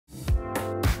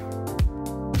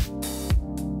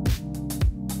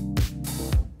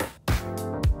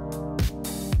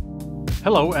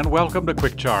Hello and welcome to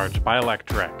Quick Charge by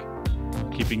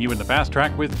Electrek, keeping you in the fast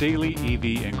track with daily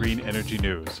EV and green energy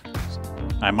news.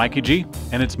 I'm Mikey G,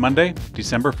 and it's Monday,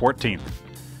 December 14th.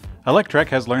 Electrek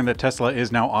has learned that Tesla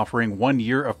is now offering 1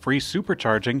 year of free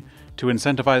supercharging to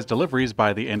incentivize deliveries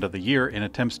by the end of the year in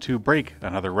attempts to break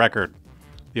another record.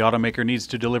 The automaker needs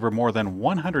to deliver more than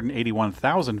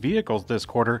 181,000 vehicles this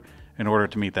quarter in order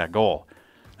to meet that goal.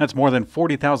 That's more than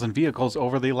 40,000 vehicles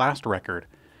over the last record.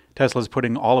 Tesla's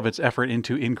putting all of its effort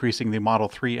into increasing the Model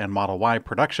 3 and Model Y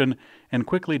production and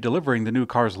quickly delivering the new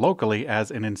cars locally, as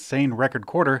an insane record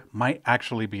quarter might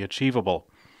actually be achievable.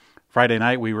 Friday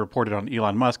night, we reported on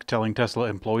Elon Musk telling Tesla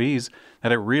employees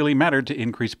that it really mattered to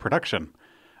increase production.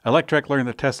 Electrek learned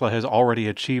that Tesla has already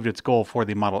achieved its goal for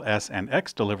the Model S and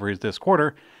X deliveries this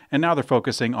quarter, and now they're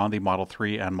focusing on the Model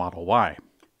 3 and Model Y.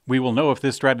 We will know if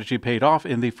this strategy paid off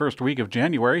in the first week of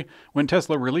January, when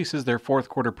Tesla releases their fourth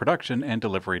quarter production and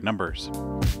delivery numbers.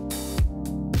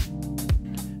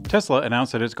 Tesla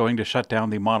announced that it's going to shut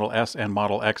down the Model S and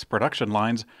Model X production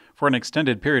lines for an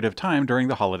extended period of time during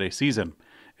the holiday season.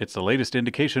 It's the latest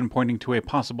indication pointing to a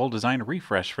possible design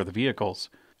refresh for the vehicles.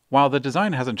 While the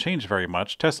design hasn't changed very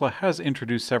much, Tesla has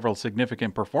introduced several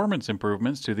significant performance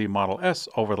improvements to the Model S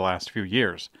over the last few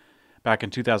years. Back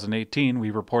in 2018, we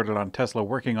reported on Tesla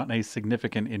working on a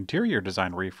significant interior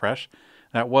design refresh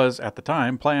that was, at the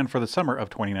time, planned for the summer of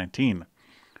 2019.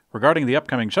 Regarding the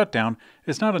upcoming shutdown,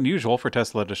 it's not unusual for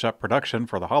Tesla to shut production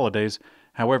for the holidays.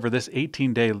 However, this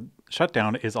 18-day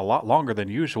shutdown is a lot longer than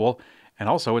usual, and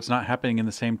also it's not happening in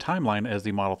the same timeline as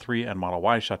the Model 3 and Model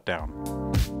Y shutdown.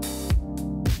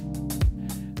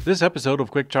 This episode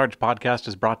of Quick Charge Podcast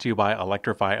is brought to you by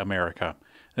Electrify America,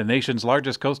 the nation's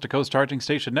largest coast-to-coast charging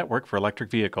station network for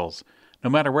electric vehicles. No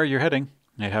matter where you're heading,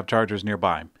 they have chargers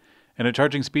nearby. And at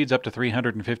charging speeds up to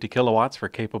 350 kilowatts for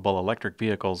capable electric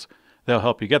vehicles, they'll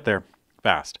help you get there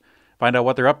fast. Find out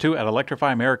what they're up to at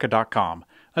electrifyamerica.com.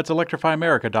 That's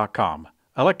electrifyamerica.com.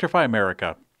 Electrify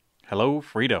America. Hello,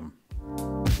 freedom.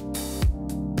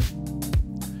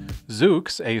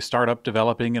 Zoox, a startup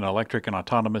developing an electric and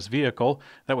autonomous vehicle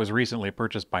that was recently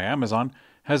purchased by Amazon,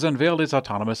 has unveiled its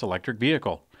autonomous electric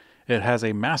vehicle. It has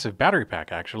a massive battery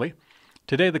pack, actually.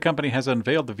 Today, the company has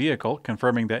unveiled the vehicle,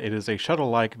 confirming that it is a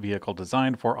shuttle-like vehicle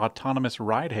designed for autonomous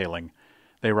ride-hailing.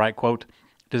 They write, quote,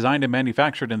 "Designed and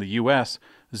manufactured in the U.S.,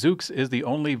 Zoox is the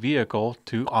only vehicle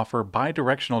to offer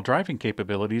bi-directional driving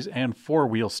capabilities and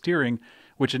four-wheel steering,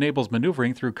 which enables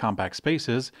maneuvering through compact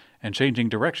spaces and changing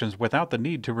directions without the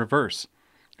need to reverse.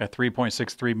 At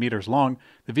 3.63 meters long,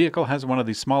 the vehicle has one of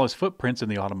the smallest footprints in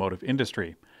the automotive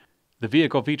industry. The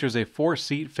vehicle features a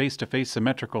 4-seat face-to-face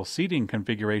symmetrical seating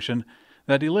configuration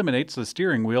that eliminates the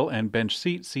steering wheel and bench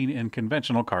seat seen in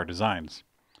conventional car designs.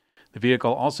 The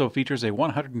vehicle also features a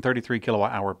 133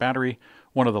 kilowatt-hour battery,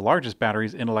 one of the largest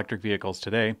batteries in electric vehicles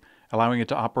today, allowing it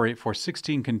to operate for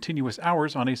 16 continuous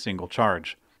hours on a single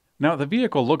charge. Now, the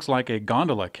vehicle looks like a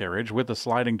gondola carriage with the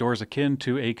sliding doors akin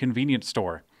to a convenience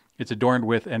store. It's adorned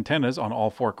with antennas on all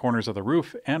four corners of the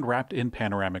roof and wrapped in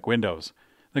panoramic windows.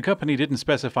 The company didn't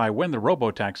specify when the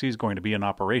robo-taxi is going to be in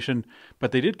operation,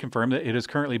 but they did confirm that it is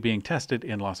currently being tested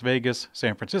in Las Vegas,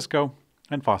 San Francisco,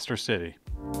 and Foster City.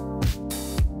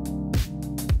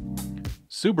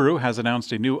 Subaru has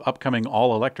announced a new upcoming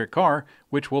all-electric car,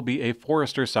 which will be a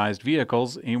Forester-sized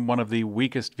vehicle in one of the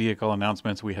weakest vehicle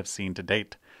announcements we have seen to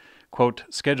date. Quote,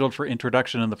 "Scheduled for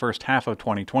introduction in the first half of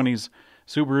 2020s,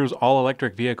 Subaru's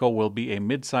all-electric vehicle will be a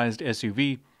mid-sized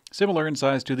SUV, similar in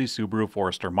size to the Subaru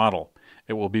Forester model.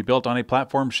 It will be built on a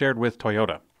platform shared with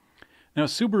Toyota." Now,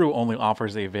 Subaru only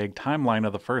offers a vague timeline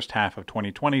of the first half of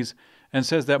 2020s and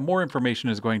says that more information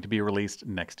is going to be released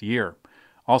next year.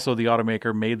 Also, the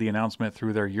automaker made the announcement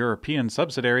through their European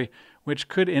subsidiary, which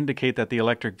could indicate that the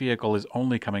electric vehicle is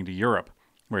only coming to Europe,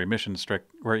 where emissions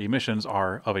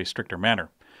are of a stricter manner.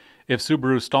 If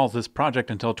Subaru stalls this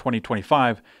project until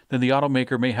 2025, then the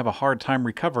automaker may have a hard time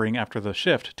recovering after the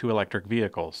shift to electric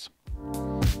vehicles.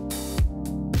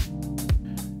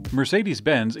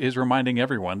 Mercedes-Benz is reminding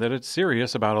everyone that it's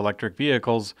serious about electric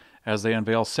vehicles as they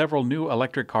unveil several new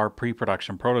electric car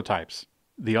pre-production prototypes.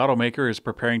 The automaker is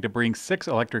preparing to bring 6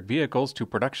 electric vehicles to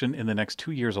production in the next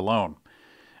 2 years alone.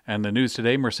 And the news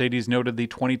today, Mercedes noted the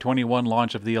 2021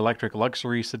 launch of the electric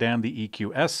luxury sedan, the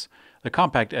EQS, the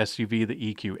compact SUV, the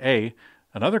EQA,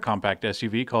 another compact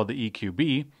SUV called the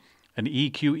EQB, an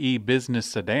EQE business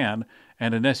sedan,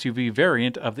 and an SUV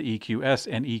variant of the EQS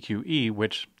and EQE,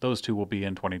 which those two will be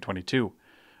in 2022.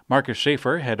 Markus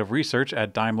Schaefer, head of research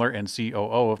at Daimler and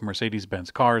COO of Mercedes-Benz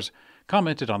Cars,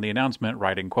 commented on the announcement,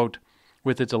 writing, quote,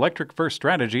 "With its electric-first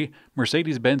strategy,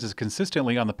 Mercedes-Benz is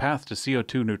consistently on the path to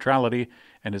CO2 neutrality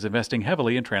and is investing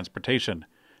heavily in transportation.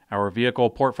 Our vehicle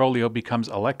portfolio becomes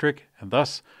electric, and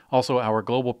thus also our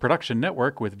global production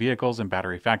network with vehicles and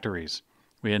battery factories.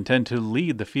 We intend to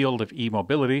lead the field of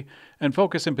e-mobility and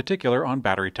focus in particular on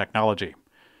battery technology.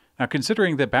 Now,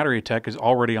 considering that battery tech is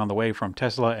already on the way from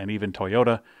Tesla and even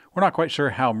Toyota, we're not quite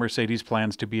sure how Mercedes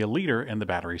plans to be a leader in the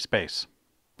battery space.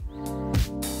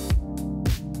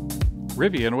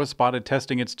 Rivian was spotted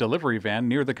testing its delivery van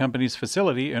near the company's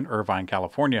facility in Irvine,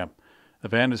 California. The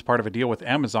van is part of a deal with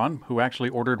Amazon, who actually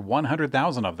ordered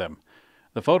 100,000 of them.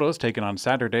 The photos taken on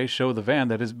Saturday show the van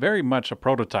that is very much a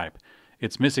prototype.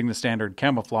 It's missing the standard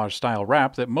camouflage-style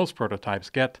wrap that most prototypes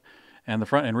get, and the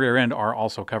front and rear end are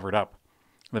also covered up.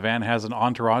 The van has an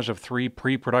entourage of 3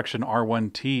 pre-production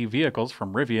R1T vehicles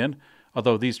from Rivian.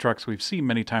 Although these trucks we've seen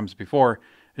many times before,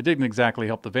 it didn't exactly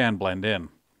help the van blend in.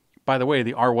 By the way,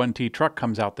 the R1T truck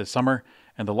comes out this summer,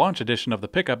 and the launch edition of the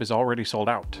pickup is already sold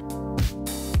out.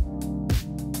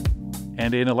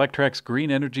 And in Electrek's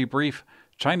Green Energy Brief,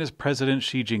 China's President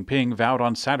Xi Jinping vowed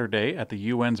on Saturday at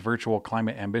the UN's Virtual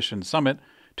Climate Ambition Summit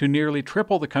to nearly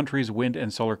triple the country's wind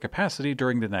and solar capacity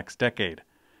during the next decade.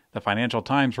 The Financial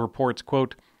Times reports,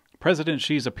 quote, President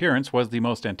Xi's appearance was the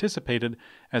most anticipated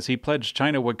as he pledged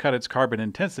China would cut its carbon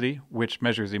intensity, which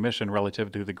measures emission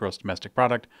relative to the gross domestic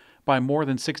product, by more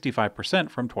than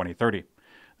 65% from 2030.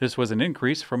 This was an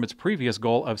increase from its previous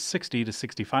goal of 60 to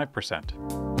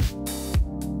 65%.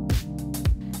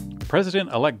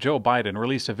 President-elect Joe Biden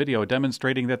released a video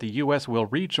demonstrating that the U.S. will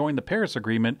rejoin the Paris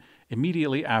Agreement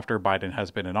immediately after Biden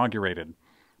has been inaugurated.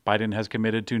 Biden has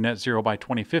committed to net zero by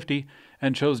 2050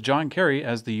 and chose John Kerry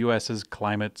as the U.S.'s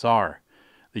climate czar.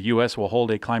 The U.S. will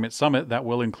hold a climate summit that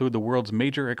will include the world's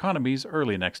major economies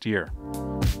early next year.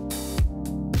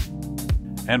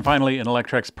 And finally, in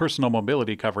Electrek's personal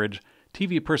mobility coverage,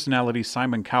 TV personality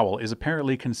Simon Cowell is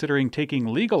apparently considering taking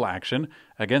legal action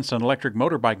against an electric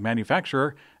motorbike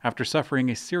manufacturer after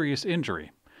suffering a serious injury.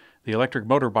 The electric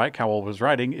motorbike Cowell was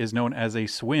riding is known as a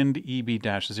Swind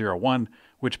EB-01,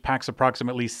 which packs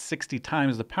approximately 60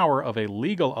 times the power of a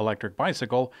legal electric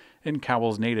bicycle in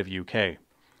Cowell's native UK.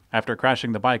 After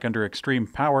crashing the bike under extreme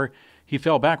power, he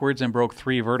fell backwards and broke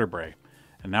 3 vertebrae.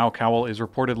 And now Cowell is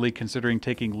reportedly considering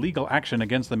taking legal action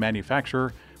against the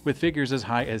manufacturer, with figures as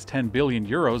high as 10 billion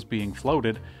euros being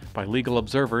floated by legal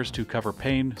observers to cover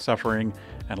pain, suffering,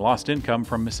 and lost income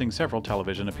from missing several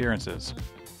television appearances.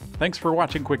 Thanks for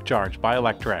watching Quick Charge by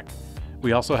Electrek.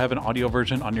 We also have an audio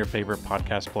version on your favorite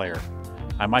podcast player.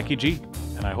 I'm Mikey G,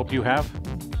 and I hope you have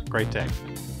a great day.